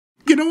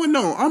know what?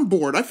 No, I'm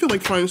bored. I feel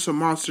like finding some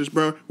monsters,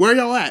 bro. Where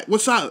y'all at?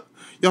 What's up?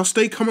 Y'all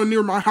stay coming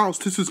near my house.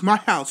 This is my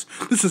house.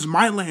 This is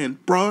my land,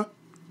 bruh.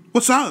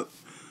 What's up?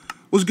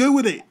 What's good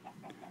with it?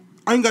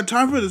 I ain't got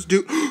time for this,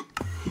 dude.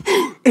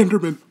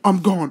 Enderman, I'm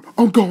gone.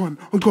 I'm gone.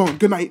 I'm gone.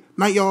 Good night.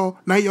 Night, y'all.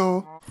 Night,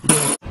 y'all.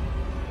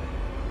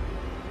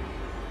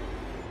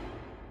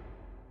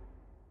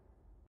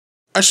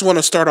 I just want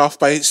to start off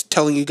by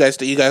telling you guys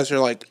that you guys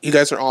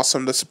are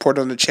awesome. The support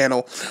on the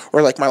channel,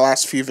 or like my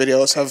last few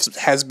videos,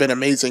 has been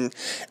amazing,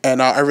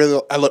 and I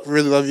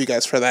really love you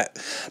guys for that.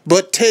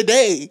 But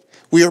today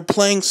we are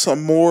playing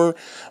some more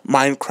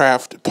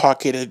Minecraft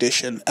Pocket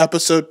Edition,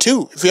 episode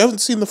 2. If you haven't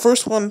seen the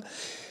first one,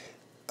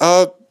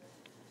 go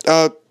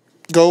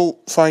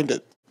find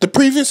it. The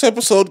previous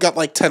episode got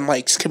like 10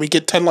 likes. Can we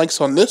get 10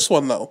 likes on this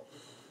one though?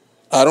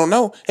 I don't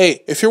know.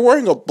 Hey, if you're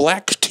wearing a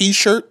black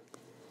t-shirt,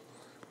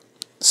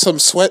 some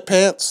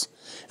sweatpants,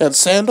 and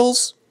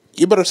sandals,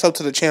 you better sub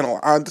to the channel.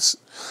 I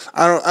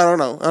don't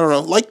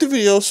know. Like the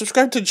video,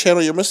 subscribe to the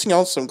channel. You're missing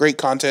out on some great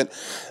content.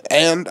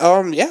 And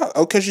yeah,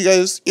 I'll catch you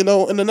guys, in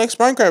the next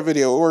Minecraft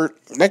video, or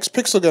next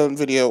Pixel Gun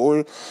video,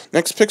 or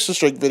next Pixel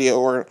Strike video,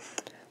 or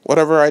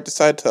whatever I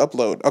decide to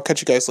upload. I'll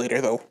catch you guys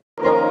later though.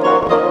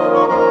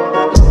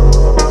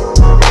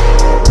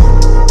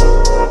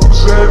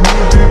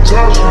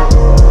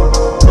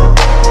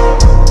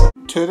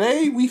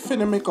 Today we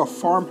finna make a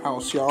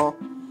farmhouse, y'all.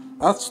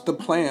 That's the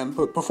plan.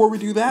 But before we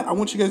do that, I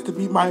want you guys to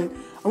meet my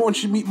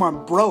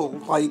bro.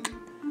 Like,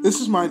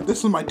 this is my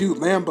dude,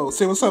 Lambo.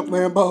 Say what's up,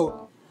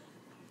 Lambo.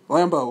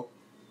 Lambo,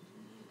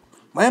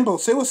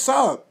 say what's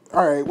up.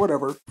 Alright,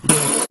 whatever.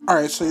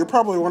 Alright, so you're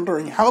probably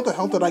wondering, how the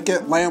hell did I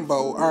get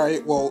Lambo?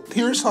 Alright, well,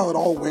 here's how it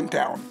all went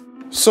down.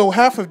 So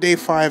half of day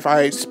 5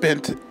 I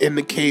spent in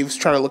the caves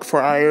trying to look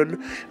for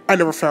iron. I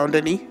never found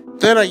any.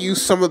 Then I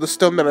used some of the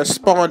stone that I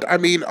spawned,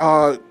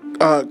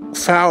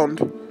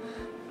 found,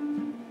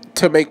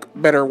 to make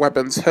better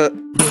weapons.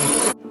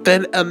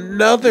 Then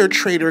another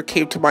trader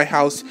came to my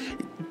house,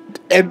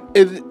 and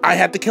I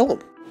had to kill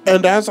him.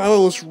 And as I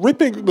was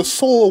ripping the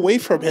soul away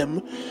from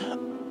him,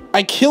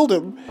 I killed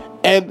him,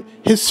 and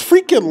his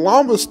freaking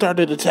llamas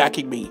started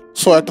attacking me.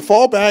 So I had to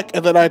fall back,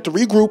 and then I had to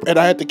regroup, and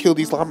I had to kill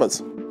these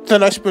llamas.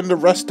 Then I spent the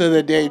rest of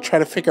the day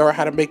trying to figure out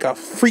how to make a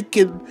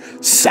freaking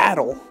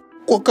saddle.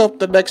 Woke up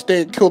the next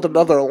day and killed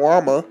another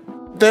llama.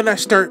 Then I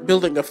start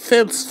building a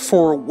fence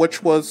for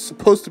which was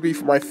supposed to be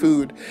for my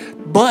food.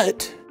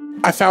 But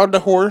I found a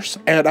horse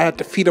and I had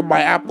to feed him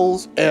my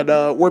apples, and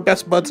we're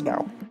best buds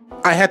now.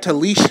 I had to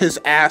leash his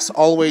ass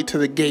all the way to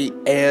the gate,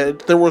 and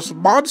there was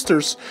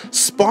monsters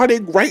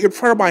spawning right in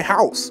front of my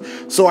house.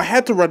 So I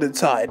had to run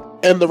inside.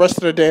 And the rest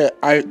of the day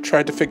I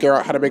tried to figure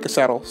out how to make a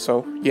saddle.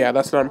 So yeah,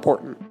 that's not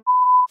important.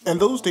 And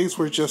those days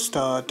were just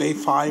day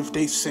 5,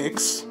 day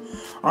 6.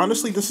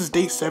 Honestly, this is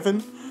day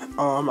 7.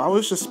 I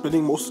was just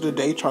spending most of the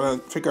day trying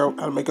to figure out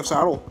how to make a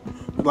saddle.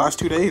 The last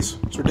 2 days.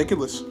 It's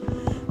ridiculous.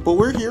 But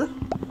we're here.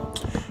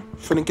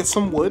 Finna get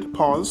some wood.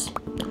 Pause.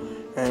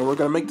 And we're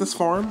gonna make this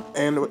farm.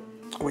 And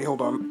wait,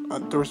 hold on.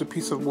 There was a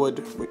piece of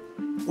wood. Wait,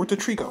 where'd the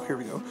tree go? Here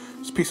we go.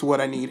 There's a piece of wood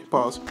I need.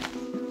 Pause.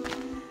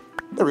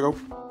 There we go.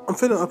 I'm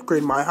finna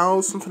upgrade my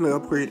house. I'm finna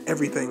upgrade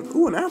everything.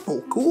 Ooh, an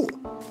apple. Cool.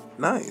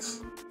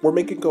 Nice. We're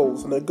making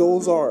goals, and the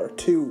goals are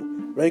to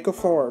make a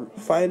farm,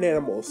 find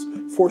animals,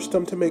 force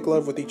them to make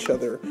love with each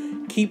other,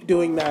 keep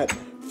doing that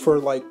for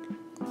like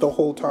the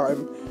whole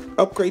time,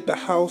 upgrade the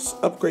house,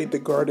 upgrade the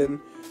garden,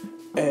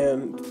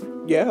 and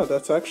yeah,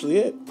 that's actually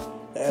it.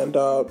 And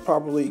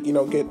probably,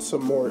 get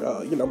some more,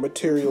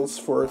 materials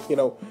for,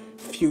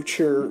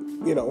 future,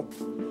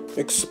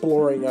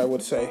 exploring, I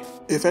would say.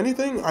 If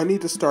anything, I need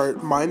to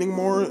start mining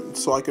more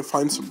so I can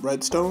find some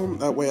redstone.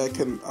 That way I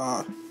can,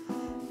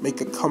 make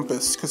a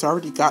compass, because I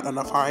already got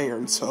enough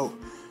iron, so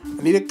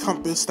I need a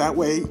compass. That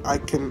way I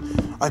can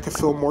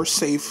feel more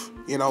safe,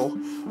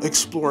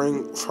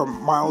 exploring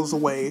from miles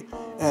away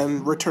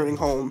and returning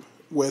home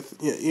with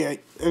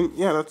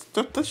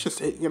that's just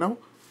it, you know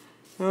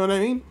what I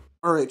mean?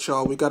 Alright,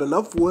 y'all, we got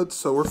enough wood,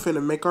 so we're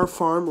finna make our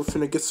farm. We're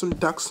finna get some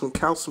ducks, some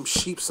cows, some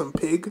sheep, some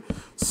pig,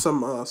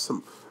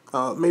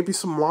 maybe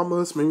some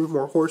llamas, maybe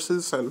more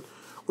horses, and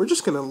we're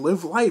just gonna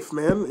live life,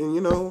 man,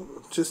 and,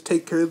 just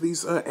take care of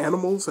these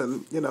animals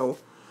and,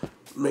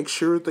 make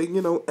sure they,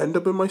 end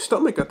up in my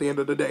stomach at the end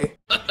of the day.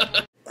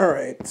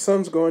 Alright,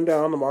 sun's going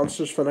down, the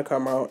monster's finna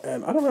come out,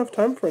 and I don't have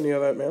time for any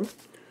of that, man.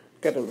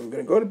 I'm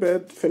gonna go to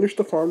bed, finish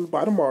the farm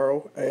by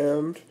tomorrow,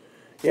 and,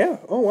 yeah,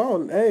 oh wow,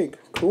 an egg,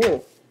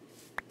 cool.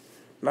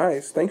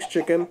 Nice, thanks,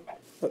 chicken.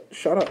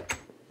 Shut up,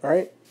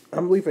 alright?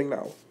 I'm leaving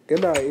now.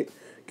 Good night,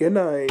 good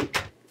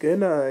night, good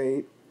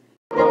night.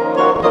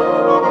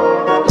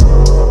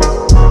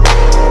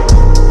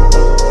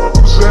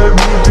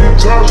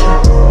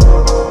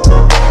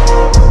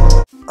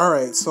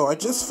 Alright, so I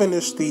just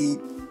finished I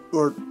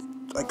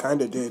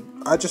kinda did.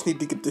 I just need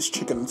to get this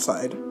chicken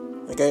inside,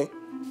 okay?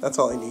 That's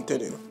all I need to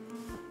do.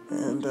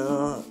 And, in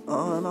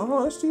all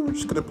honesty, we're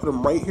just gonna put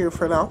him right here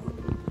for now.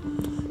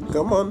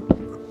 Come on.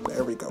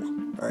 There we go.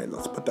 Alright,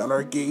 let's put down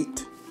our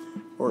gate.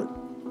 Or,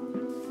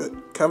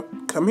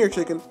 come here,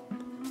 chicken.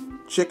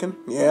 Chicken.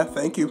 Yeah,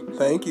 thank you.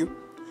 Thank you.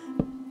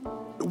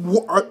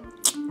 What?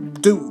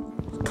 Dude,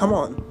 come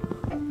on.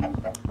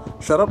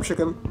 Shut up,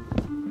 chicken.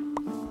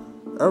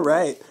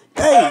 Alright.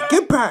 Hey,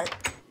 get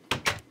back!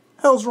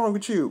 Hell's wrong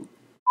with you?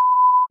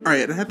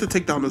 Alright, I had to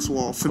take down this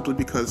wall simply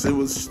because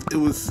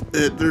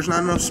there's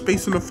not enough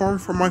space in the farm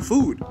for my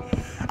food.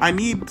 I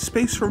need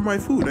space for my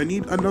food. I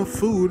need enough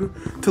food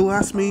to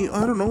last me,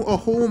 I don't know, a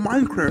whole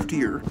Minecraft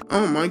year.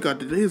 Oh my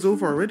god, the day is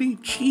over already?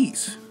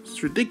 Jeez,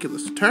 it's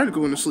ridiculous. I'm tired of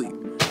going to sleep.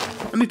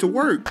 I need to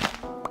work.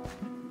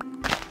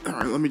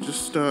 Alright, let me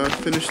just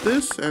finish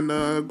this and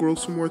grow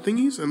some more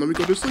thingies and let me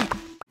go to sleep.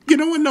 You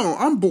know what? No,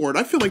 I'm bored.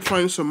 I feel like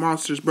finding some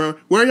monsters, bro.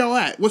 Where y'all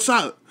at? What's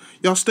up?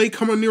 Y'all stay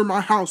coming near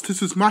my house.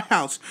 This is my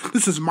house.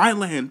 This is my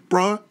land,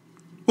 bruh.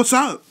 What's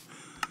up?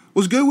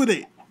 What's good with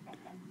it?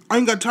 I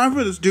ain't got time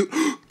for this, dude.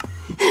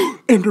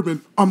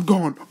 Enderman, I'm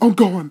gone. I'm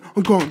gone.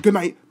 I'm gone. Good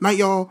night. Night,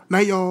 y'all.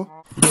 Night, y'all.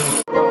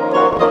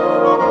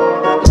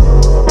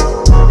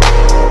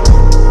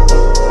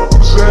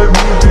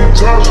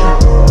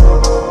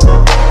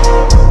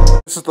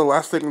 This is the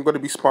last thing I'm going to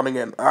be spawning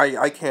in.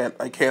 I can't.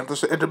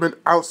 There's an Enderman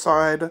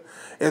outside.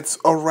 It's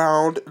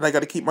around, and I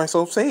got to keep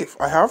myself safe.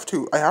 I have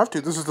to.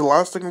 This is the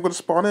last thing I'm going to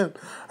spawn in.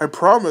 I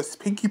promise.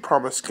 Pinky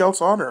promise. Scout's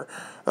honor.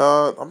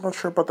 I'm not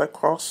sure about that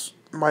cross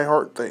my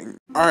heart thing.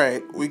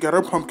 Alright, we got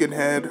our pumpkin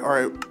head.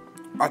 Alright.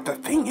 The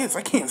thing is,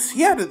 I can't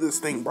see out of this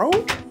thing, bro.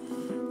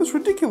 It's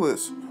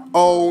ridiculous.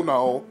 Oh,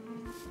 no.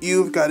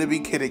 You've got to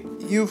be kidding.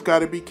 You've got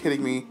to be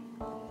kidding me.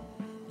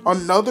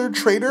 Another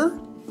traitor?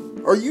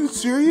 Are you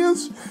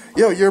serious?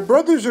 Yo, your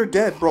brothers are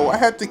dead, bro. I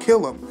had to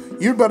kill them.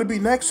 You're about to be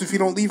next if you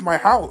don't leave my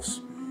house.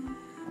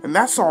 And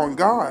that's on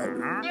God.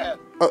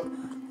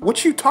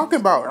 What you talking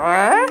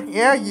about?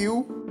 Yeah,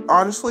 you.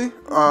 Honestly,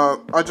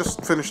 I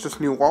just finished this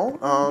new wall.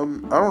 I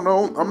don't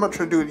know. I'm not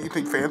trying to do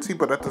anything fancy,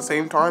 but at the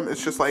same time,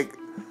 it's just like,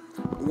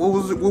 what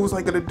was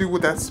I gonna do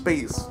with that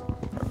space?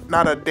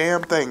 Not a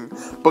damn thing.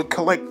 But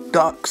collect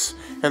ducks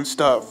and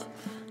stuff.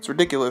 It's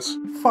ridiculous.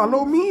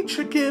 Follow me,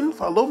 chicken.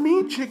 Follow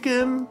me,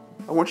 chicken.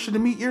 I want you to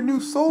meet your new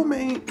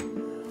soulmate.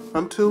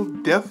 Until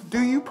death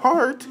do you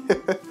part.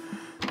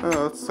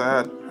 Oh, that's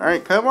sad.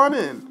 Alright, come on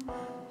in.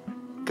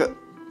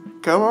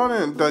 Come on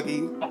in,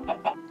 Dougie.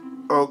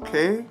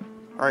 Okay.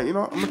 Alright, you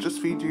know what? I'm gonna just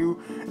feed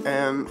you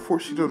and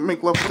force you to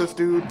make love with this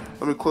dude.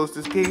 Let me close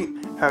this gate.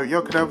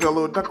 Y'all can have your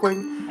little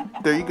duckling.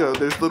 There you go.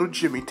 There's little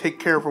Jimmy. Take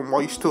care of him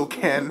while you still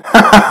can.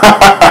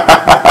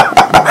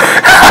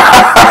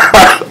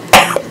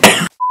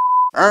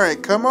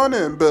 Alright, come on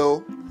in,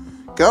 Bill.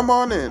 Come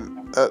on in.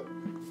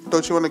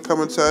 Don't you want to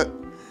come inside?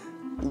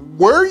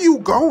 Where are you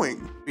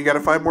going? We gotta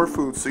find more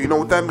food, so you know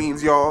what that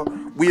means, y'all.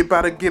 We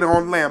about to get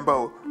on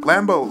Lambo.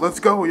 Lambo, let's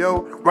go,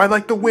 yo. Ride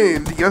like the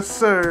wind. Yes,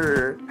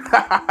 sir.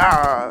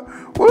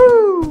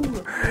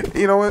 Woo!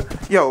 You know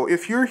what? Yo,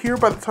 if you're here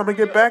by the time I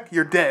get back,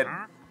 you're dead.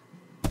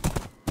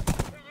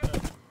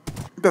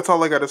 That's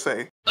all I gotta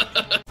say.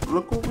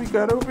 Look what we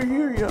got over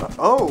here, y'all.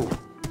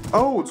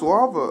 Oh, it's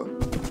lava.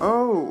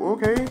 Oh,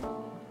 okay.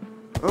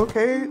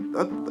 Okay,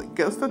 I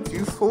guess that's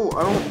useful.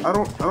 I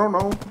don't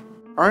know.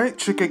 Alright,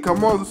 chicken,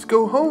 come on, let's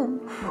go home.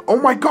 Oh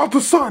my god,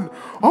 the sun!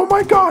 Oh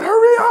my god,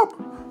 hurry up!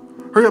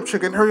 Hurry up,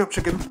 chicken, hurry up,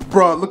 chicken.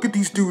 Bruh, look at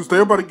these dudes,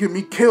 they're about to get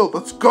me killed.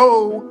 Let's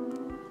go!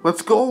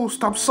 Let's go,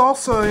 stop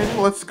salsaing.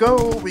 Let's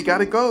go, we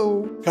gotta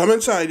go. Come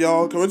inside,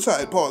 y'all, come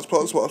inside. Pause.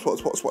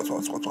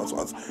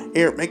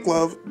 Here, make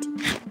love.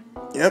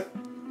 Yep.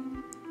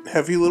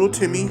 Heavy little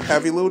Timmy.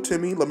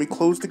 Let me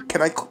close the,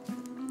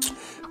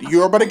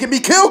 you're about to get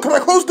me killed. Can I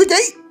close the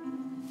gate?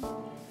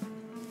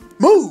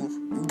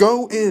 Move.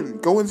 Go in.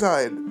 Go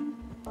inside.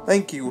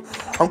 Thank you.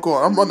 I'm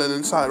running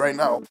inside right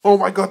now. Oh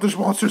my god, there's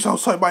monsters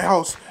outside my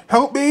house.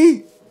 Help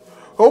me.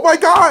 Oh my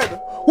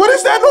god. What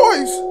is that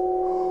noise?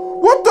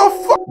 What the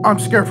fuck? I'm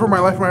scared for my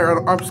life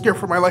right now. I'm scared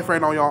for my life right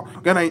now, y'all.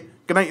 Good night.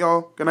 Good night,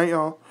 y'all. Good night,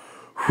 y'all.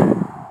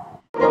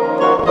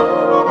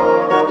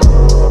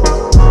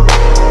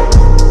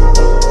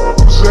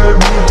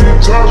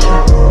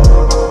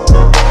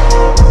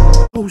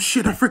 Oh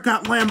shit, I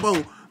forgot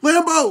Lambo.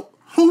 Lambo!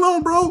 Hold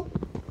on, bro.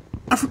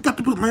 I forgot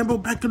to put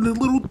Lambo back in this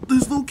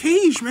little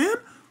cage, man.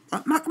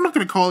 I'm not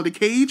gonna call it a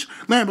cage.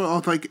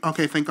 Lambo,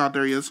 okay, thank God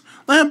there he is.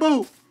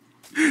 Lambo!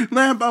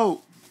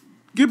 Lambo!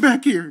 Get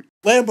back here.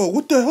 Lambo,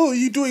 what the hell are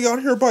you doing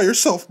out here by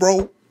yourself,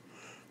 bro?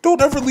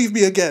 Don't ever leave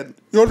me again.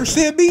 You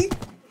understand me?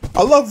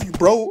 I love you,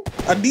 bro.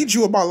 I need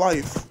you in my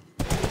life.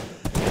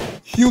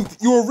 You're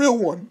a real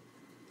one.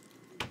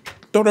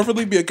 Don't ever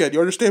leave me again. You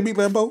understand me,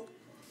 Lambo?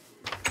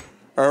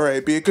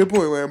 Alright, be a good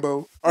boy,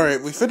 Lambo.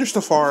 Alright, we finished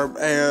the farm,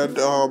 and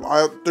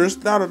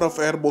there's not enough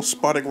animals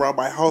spawning around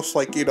my house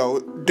like, you know,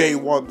 day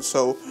one,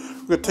 so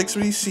we're gonna take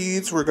some of these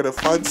seeds, we're gonna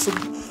find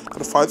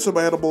some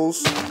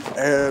animals,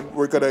 and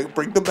we're gonna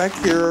bring them back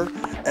here,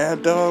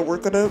 and we're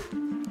gonna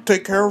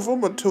take care of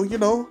them until, you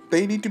know,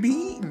 they need to be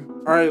eaten.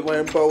 Alright,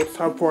 Lambo, it's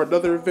time for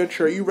another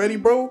adventure. Are you ready,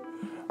 bro?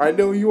 I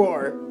know you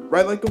are.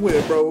 Ride like the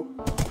wind, bro.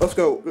 Let's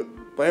go.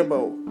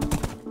 Lambo.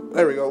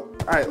 There we go.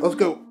 Alright, let's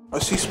go. I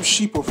see some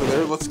sheep over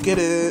there. Let's get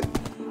it.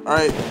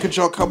 Alright, could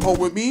y'all come home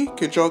with me?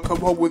 Could y'all come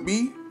home with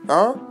me?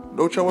 Huh?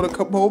 Don't y'all want to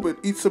come home and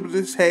eat some of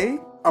this hay?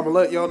 I'm gonna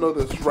let y'all know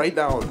this right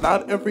now.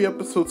 Not every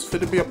episode's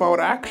finna be about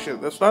action.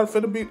 It's not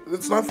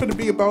finna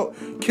be about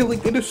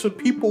killing innocent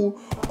people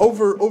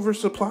over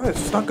supplies.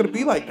 It's not gonna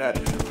be like that.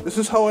 This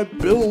is how I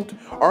build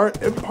our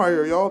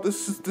empire, y'all.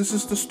 This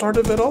is the start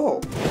of it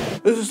all.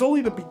 This is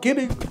only the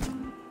beginning.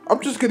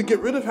 I'm just gonna get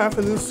rid of half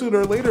of this sooner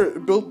or later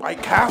and build my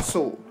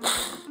castle.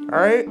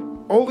 Alright?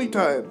 Only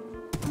time.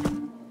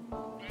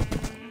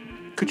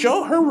 Could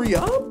y'all hurry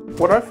up?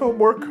 When I feel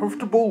more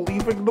comfortable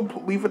leaving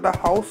the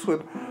house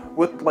with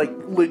like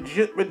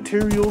legit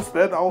materials,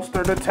 then I'll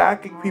start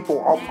attacking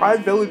people. I'll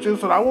find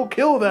villages and I will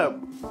kill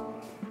them.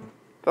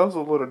 That was a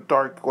little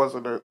dark,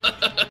 wasn't it?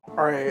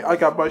 Alright, I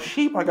got my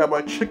sheep, I got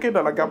my chicken,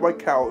 and I got my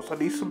cows. I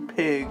need some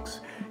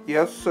pigs.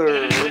 Yes,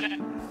 sir.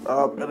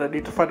 And I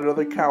need to find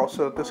another cow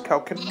so that this cow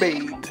can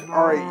mate.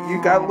 Alright,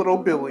 you got little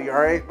Billy,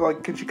 alright?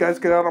 Like, could you guys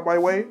get out of my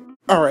way?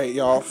 Alright,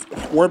 y'all.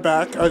 We're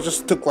back. I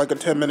just took like a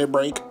 10-minute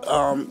break.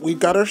 We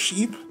got our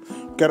sheep,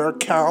 got our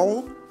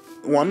cow,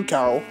 one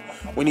cow.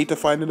 We need to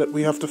find it.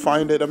 We have to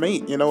find it a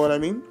mate. You know what I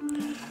mean?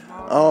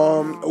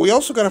 We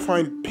also gotta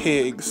find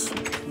pigs.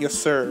 Yes,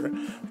 sir.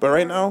 But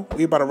right now,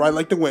 we about to ride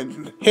like the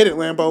wind. Hit it,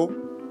 Lambo.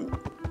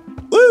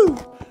 Woo!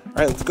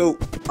 Alright, let's go.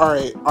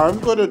 Alright, I'm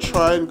gonna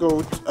try and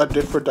go a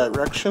different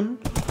direction.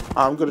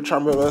 I'm gonna try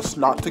my best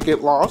not to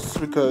get lost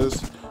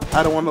because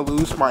I don't want to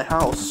lose my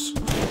house.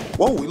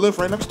 Whoa, we live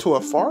right next to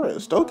a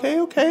forest. Okay,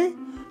 okay.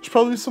 There's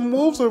probably some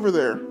wolves over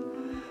there.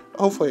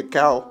 Hopefully a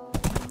cow.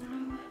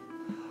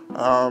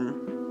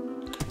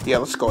 Yeah,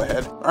 let's go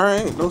ahead.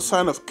 Alright, no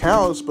sign of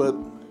cows, but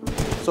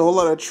there's a whole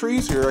lot of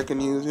trees here I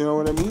can use, you know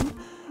what I mean?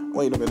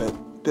 Wait a minute.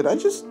 Did I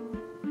just...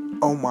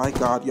 Oh my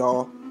god,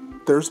 y'all.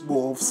 There's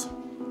wolves.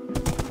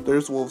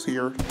 There's wolves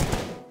here.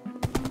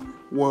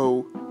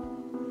 Whoa.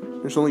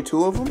 There's only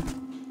 2 of them?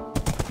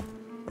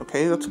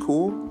 Okay, that's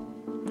cool.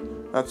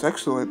 That's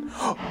excellent.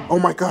 Oh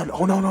my god.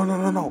 Oh no, no, no,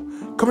 no,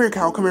 no. Come here,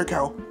 cow. Come here,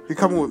 cow. You're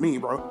coming with me,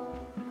 bro.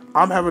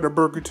 I'm having a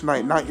burger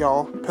tonight, not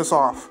y'all. Piss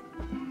off.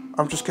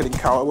 I'm just kidding,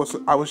 cow.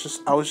 I was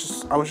just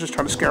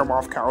trying to scare him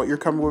off, cow. You're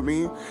coming with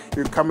me.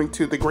 You're coming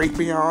to the great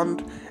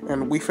beyond,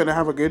 and we finna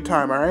have a good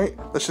time, alright?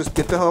 Let's just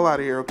get the hell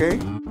out of here, okay?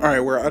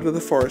 Alright, we're out of the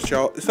forest,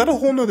 y'all. Is that a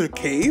whole nother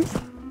cave?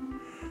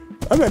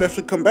 I might have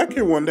to come back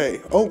here one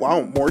day. Oh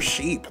wow, more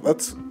sheep.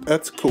 That's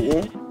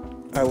cool,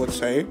 I would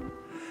say.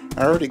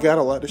 I already got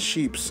a lot of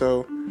sheep,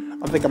 so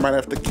I think I might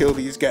have to kill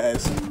these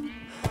guys.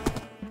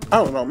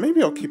 I don't know,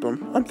 maybe I'll keep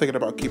them. I'm thinking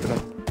about keeping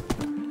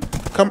them.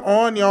 Come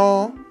on,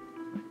 y'all.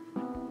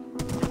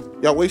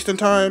 Y'all wasting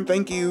time,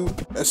 thank you.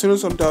 As soon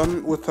as I'm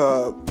done with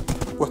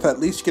at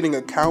least getting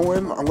a cow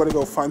in, I'm gonna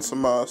go find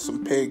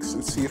some pigs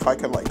and see if I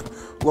can like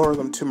lure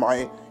them to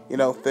my, you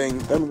know, thing.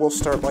 Then we'll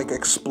start like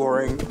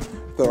exploring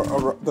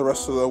the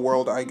rest of the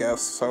world, I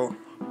guess. So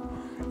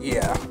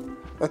yeah,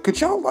 could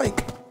y'all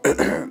like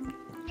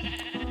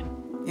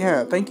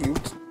yeah, thank you.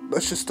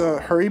 Let's just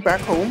hurry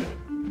back home.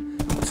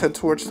 Let's head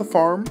towards the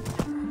farm.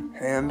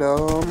 And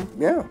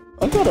yeah,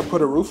 I gotta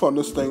put a roof on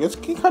this thing. It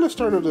kind of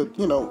started to,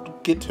 you know,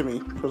 get to me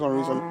for some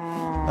reason.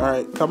 All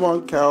right, come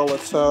on, Cal.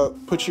 Let's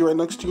put you right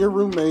next to your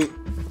roommate.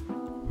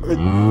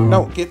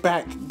 No, get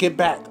back, get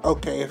back.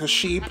 Okay, the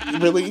sheep.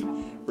 Really,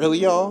 really,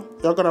 y'all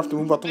gonna have to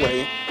move out the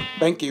way.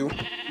 Thank you.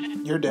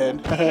 You're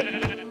dead.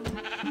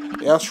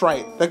 Yeah, that's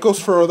right. That goes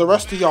for the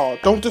rest of y'all.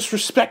 Don't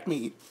disrespect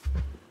me.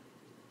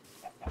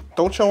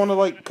 Don't y'all want to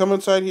like come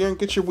inside here and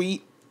get your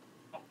wheat?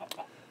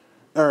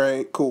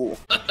 Alright, cool.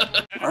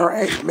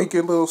 Alright, make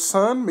your little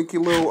son, make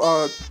your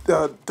little,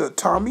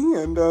 Tommy,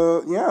 and,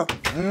 yeah.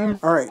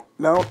 Alright,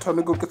 now time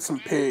to go get some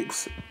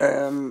pigs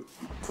and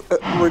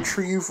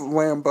retrieve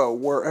Lambo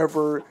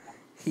wherever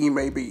he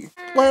may be.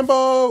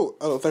 Lambo!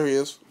 Oh, there he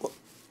is.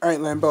 Alright,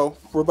 Lambo,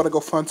 we're about to go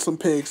find some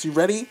pigs. You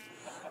ready?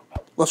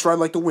 Let's ride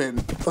like the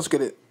wind. Let's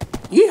get it.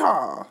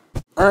 Yeehaw!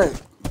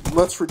 Alright,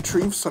 let's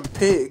retrieve some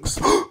pigs.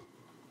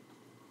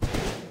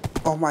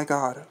 Oh my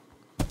god.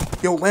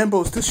 Yo,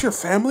 Lambo, is this your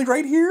family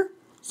right here?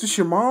 Is this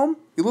your mom?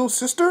 Your little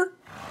sister?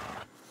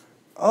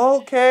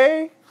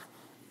 Okay.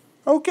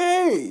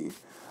 Okay.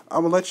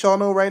 I'm gonna let y'all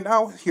know right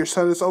now, your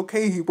son is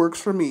okay. He works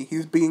for me.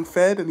 He's being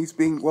fed and he's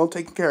being well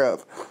taken care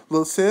of.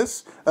 Little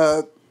sis,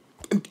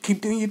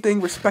 keep doing your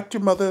thing, respect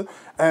your mother,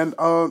 and,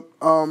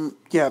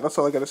 yeah, that's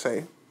all I gotta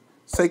say.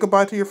 Say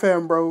goodbye to your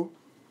fam, bro.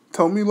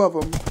 Tell him you love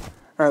him.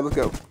 Alright, let's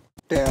go.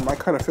 Damn, I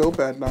kind of feel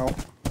bad now.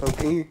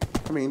 Okay?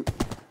 I mean,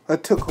 I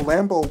took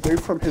Lambo away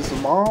from his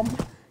mom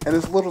and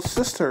his little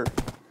sister.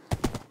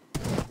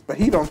 But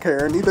he don't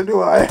care, neither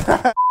do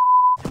I.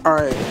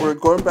 Alright, we're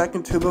going back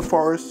into the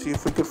forest, see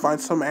if we can find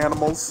some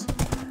animals.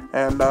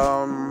 And,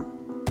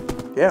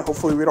 yeah,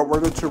 hopefully we don't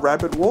run into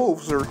rabid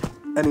wolves or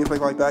anything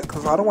like that,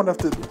 because I don't want to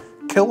have to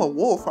kill a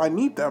wolf. I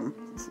need them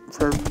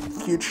for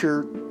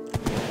future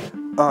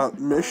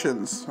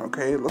missions.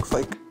 Okay, it looks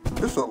like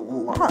there's a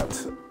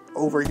lot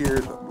over here,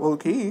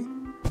 low-key.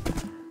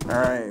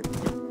 Alright,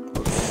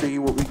 let's see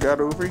what we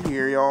got over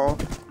here, y'all.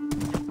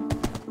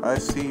 I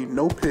see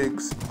no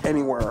pigs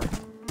anywhere.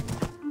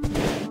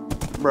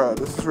 Bruh,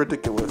 this is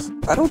ridiculous.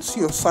 I don't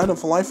see a sign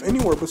of life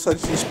anywhere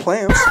besides these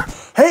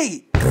plants.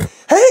 Hey!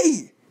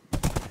 Hey!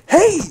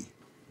 Hey!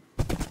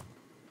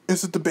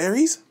 Is it the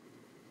berries?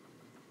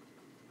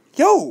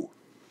 Yo!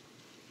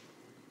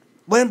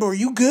 Lambo, are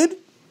you good?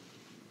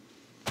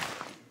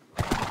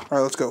 Alright,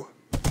 let's go.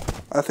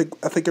 I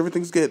think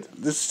everything's good.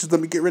 Just let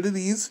me get rid of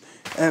these,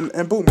 and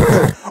boom, we're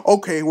good.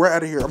 Okay, we're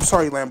out of here. I'm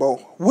sorry,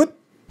 Lambo.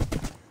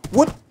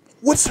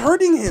 What's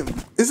hurting him?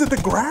 Is it the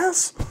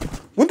grass?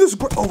 When does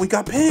oh, we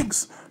got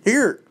pigs.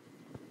 Here.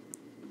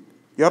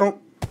 Y'all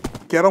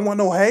don't want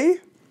no hay?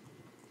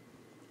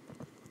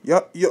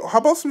 Yo, how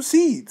about some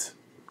seeds?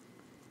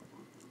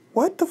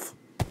 What the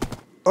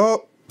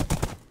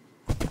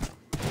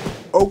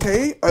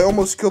okay, I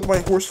almost killed my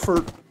horse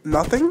for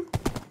nothing.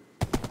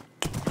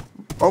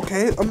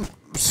 Okay, I'm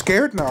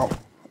scared now.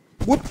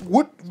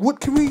 What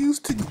can we use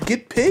to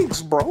get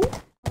pigs, bro?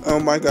 Oh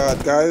my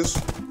god, guys.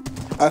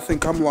 I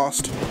think I'm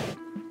lost.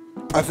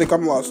 I think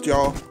I'm lost,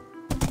 y'all.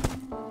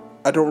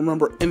 I don't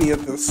remember any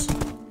of this.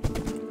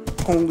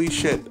 Holy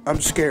shit,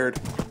 I'm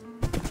scared.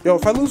 Yo,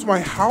 if I lose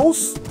my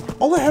house,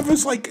 all I have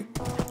is like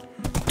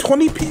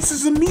 20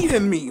 pieces of meat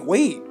in me.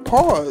 Wait,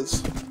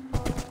 pause.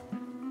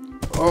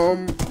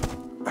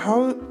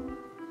 How?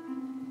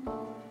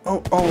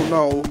 Oh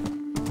no.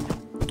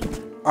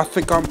 I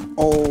think I'm,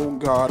 oh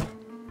god.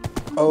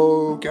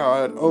 Oh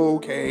god,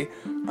 okay.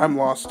 I'm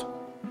lost.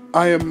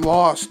 I am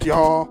lost,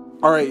 y'all.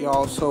 Alright,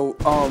 y'all, so,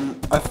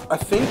 I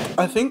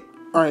think,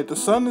 alright, the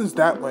sun is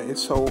that way,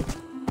 so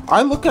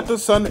I look at the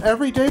sun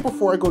every day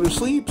before I go to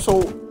sleep,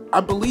 so I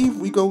believe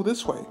we go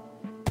this way.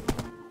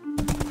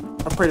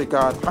 I pray to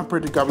God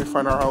we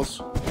find our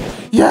house.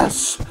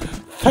 Yes!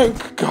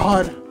 Thank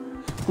God!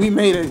 We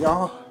made it,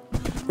 y'all.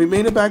 We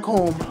made it back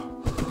home.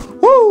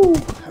 Woo!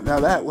 Now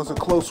that was a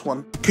close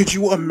one. Could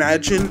you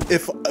imagine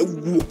if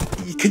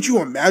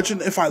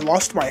I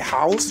lost my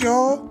house,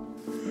 y'all?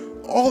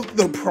 All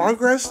the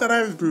progress that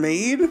I've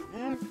made?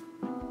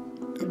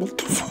 What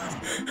the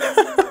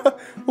fuck?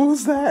 What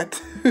was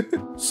that?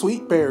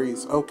 Sweet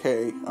berries,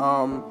 okay.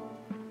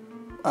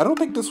 I don't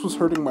think this was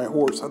hurting my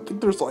horse. I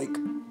think there's like,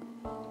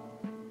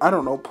 I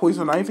don't know,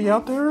 poison ivy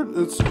out there?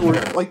 Or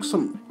like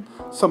some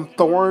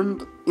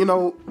thorned, you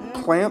know,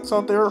 plants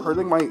out there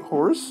hurting my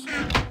horse?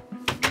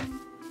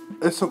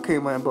 It's okay,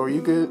 Lambo.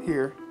 You good?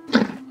 Here.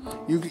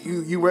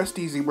 You rest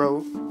easy,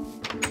 bro.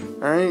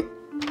 Alright?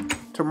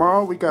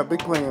 Tomorrow we got big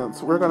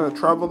plans. We're gonna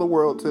travel the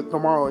world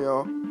tomorrow,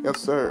 y'all.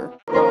 Yes, sir.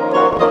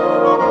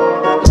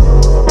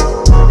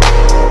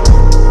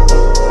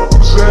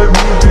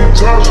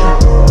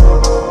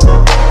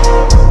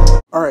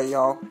 Alright,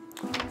 y'all.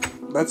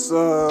 Let's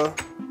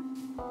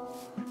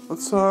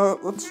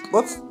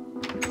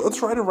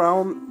ride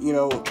around, you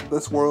know,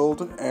 this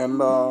world, and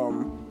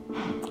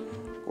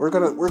we're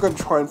gonna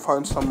try and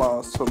find some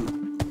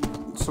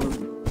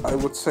I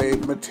would say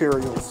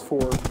materials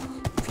for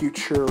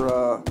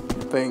future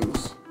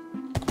things.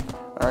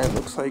 Alright,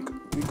 looks like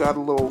we got a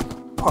little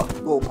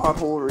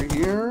pothole over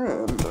here,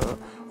 and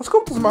let's go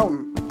up this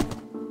mountain.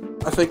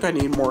 I think I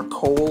need more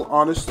coal,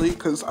 honestly,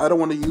 because I don't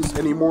want to use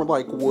any more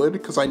like wood,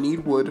 because I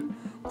need wood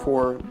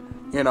for,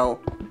 you know,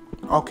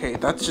 okay,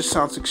 that just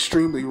sounds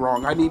extremely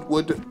wrong. I need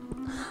wood.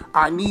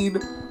 I need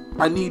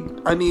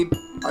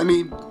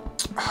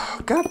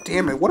God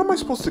damn it, what am I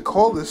supposed to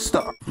call this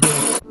stuff?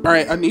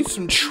 Alright, I need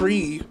some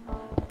tree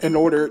in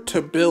order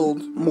to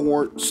build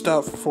more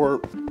stuff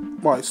for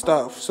my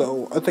stuff.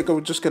 So I think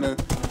I'm just gonna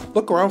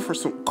look around for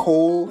some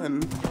coal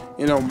and,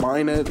 you know,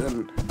 mine it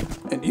and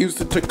use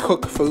it to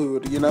cook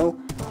food, you know?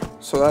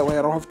 So that way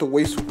I don't have to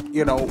waste,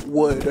 you know,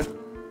 wood,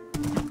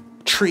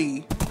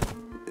 tree,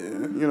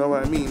 you know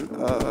what I mean?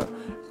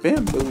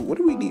 Bamboo, what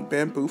do we need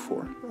bamboo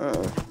for?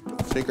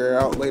 Figure it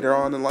out later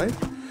on in life.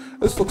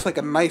 This looks like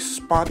a nice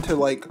spot to,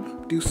 like,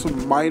 do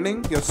some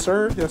mining. Yes,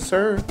 sir. Yes,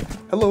 sir.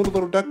 Hello, the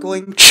little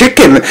duckling.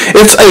 Chicken!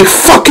 It's a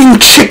fucking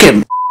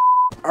chicken!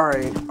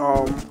 Alright,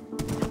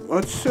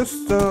 let's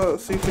just,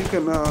 see if we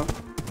can,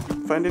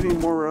 find any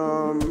more,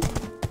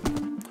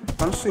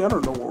 honestly, I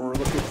don't know what we're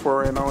looking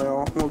for right now,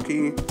 y'all.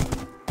 Low-key.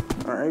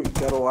 Alright, we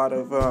got a lot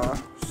of,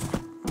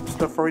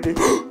 stuff right there.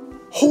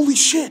 Holy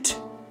shit!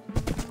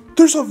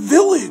 There's a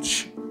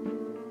village!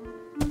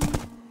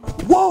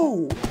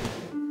 Whoa!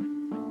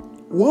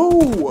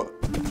 Whoa!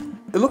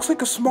 It looks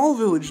like a small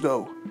village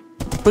though,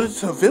 but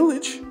it's a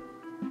village.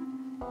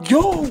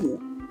 Yo!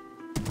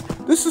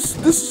 This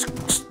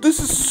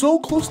is so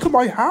close to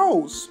my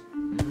house.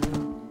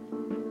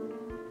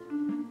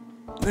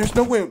 There's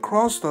no way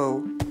across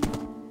though.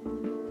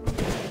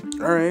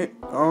 All right.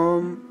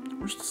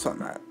 Where's the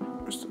sun at?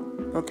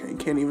 Okay,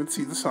 can't even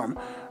see the sun.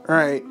 All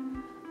right.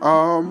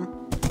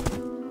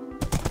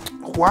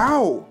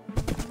 Wow!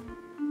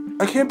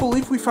 I can't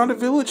believe we found a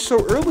village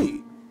so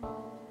early.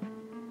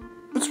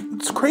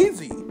 It's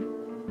crazy.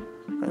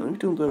 Alright, let me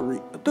do a little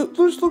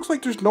this looks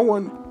like there's no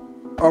one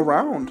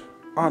around,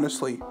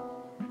 honestly.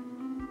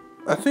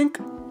 I think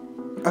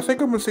I'm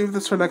gonna save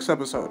this for next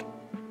episode.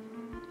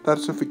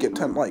 That's if we get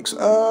 10 likes.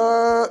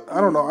 I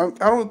don't know. I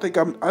think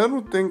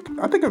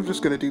I'm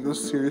just gonna do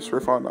this series for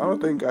fun. I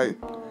don't think I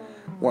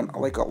want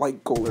like a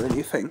like goal or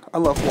anything. I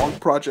love long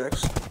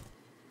projects.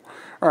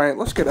 Alright,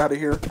 let's get out of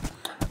here.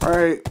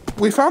 Alright,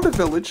 we found a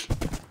village.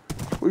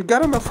 We've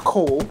got enough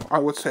coal, I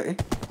would say.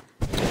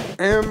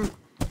 And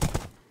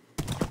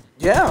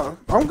yeah,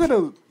 I'm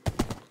gonna...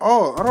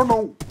 Oh, I don't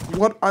know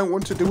what I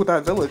want to do with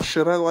that village.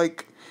 Should I,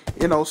 like,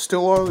 you know,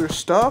 steal all their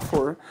stuff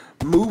or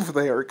move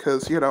there?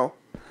 Because, you know,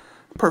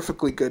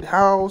 perfectly good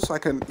house. I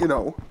can, you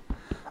know,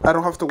 I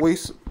don't have to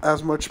waste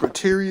as much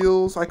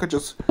materials. I could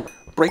just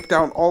break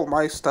down all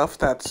my stuff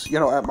that's, you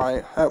know,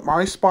 at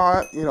my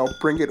spot, you know,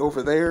 bring it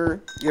over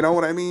there. You know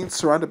what I mean?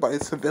 Surrounded by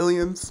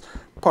civilians,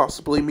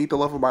 possibly meet the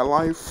love of my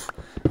life,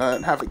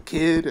 and have a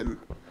kid, and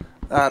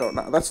I don't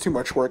know. That's too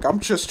much work. I'm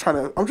just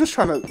trying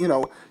to, you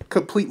know,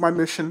 complete my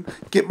mission,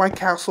 get my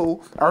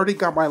castle. I already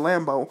got my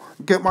Lambo,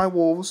 get my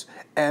wolves,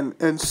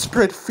 and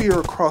spread fear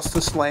across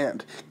this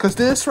land. Cause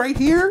this right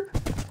here,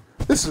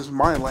 this is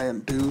my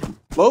land, dude.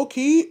 Low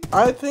key,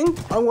 I think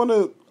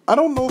I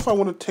don't know if I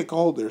want to take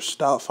all their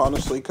stuff,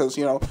 honestly, because,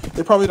 you know,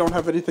 they probably don't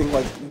have anything,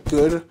 like,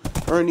 good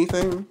or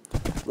anything.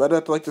 But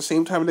at, like, the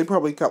same time, they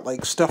probably got,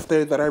 like, stuff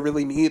there that I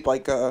really need,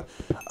 like, I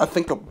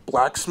think a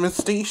blacksmith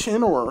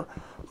station, or,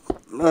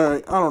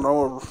 I don't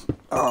know,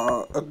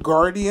 a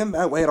guardian.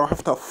 That way I don't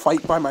have to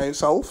fight by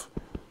myself,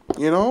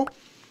 you know?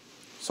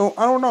 So,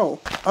 I don't know.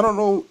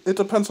 It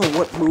depends on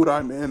what mood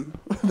I'm in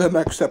the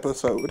next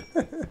episode.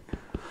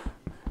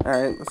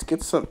 Alright, let's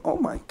get some... Oh,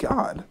 my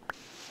God.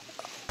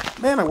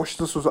 Man, I wish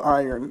this was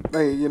iron.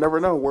 Hey, you never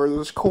know. Where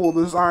there's coal,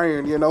 there's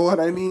iron. You know what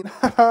I mean?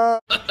 I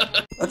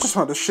just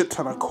found a shit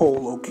ton of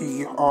coal,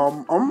 low-key.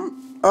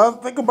 I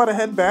think I'm about to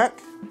head back.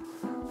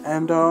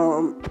 And,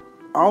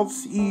 I'll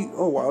see...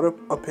 Oh, wow,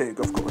 a pig,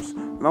 of course.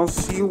 And I'll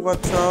see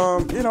what,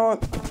 you know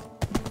what?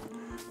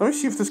 Let me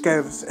see if this guy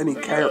has any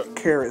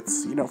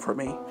carrots, you know, for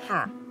me.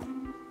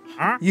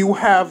 You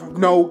have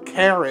no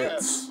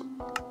carrots.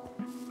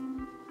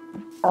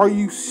 Are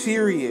you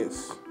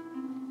serious?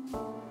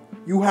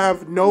 You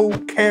have no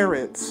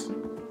carrots.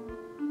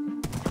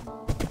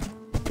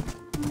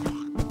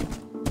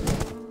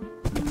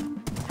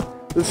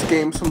 This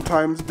game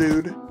sometimes,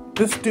 dude.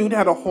 This dude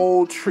had a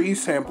whole tree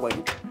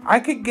sampling. I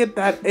could get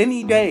that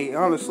any day,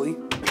 honestly.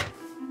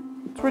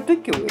 It's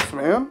ridiculous,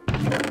 man.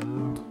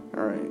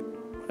 Alright,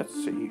 let's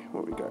see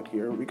what we got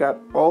here. We got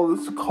all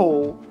this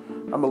coal.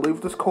 I'm gonna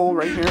leave this coal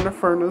right here in the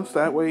furnace.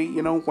 That way,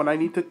 you know, when I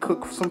need to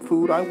cook some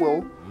food, I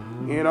will.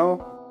 You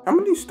know? How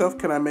many stuff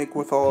can I make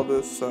with all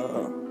this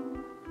stuff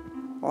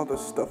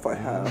I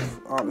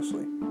have,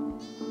 honestly?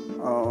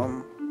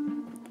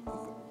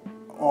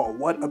 Oh,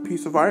 what? A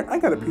piece of iron? I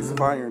got a piece of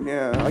iron.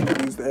 Yeah, I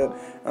could use that.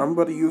 I'm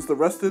about to use the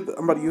rest of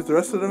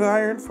the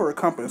iron for a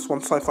compass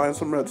once I find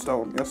some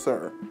redstone. Yes,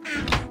 sir.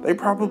 They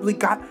probably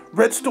got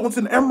redstones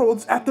and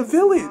emeralds at the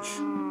village.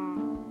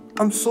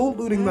 I'm soul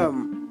looting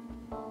them.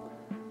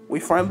 We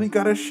finally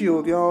got a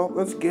shield, y'all.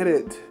 Let's get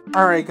it.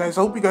 Alright, guys.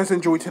 I hope you guys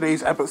enjoyed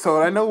today's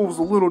episode. I know it was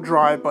a little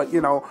dry, but, you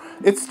know,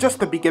 it's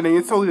just the beginning.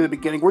 It's only the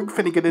beginning. We're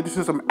finna get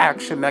into some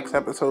action next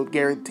episode,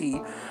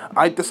 guarantee.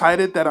 I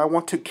decided that I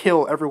want to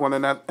kill everyone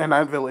in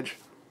that village.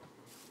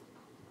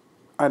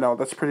 I know,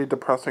 that's pretty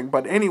depressing.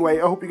 But anyway,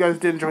 I hope you guys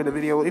did enjoy the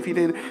video. If you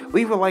did,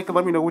 leave a like and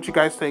let me know what you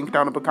guys think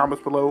down in the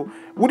comments below.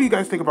 What do you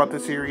guys think about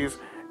this series?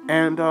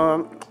 And,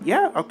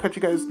 yeah, I'll catch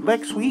you guys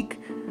next week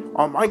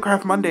on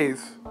Minecraft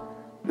Mondays.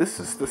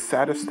 This is the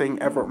saddest thing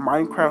ever.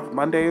 Minecraft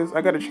Mondays.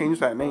 I gotta change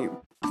that name.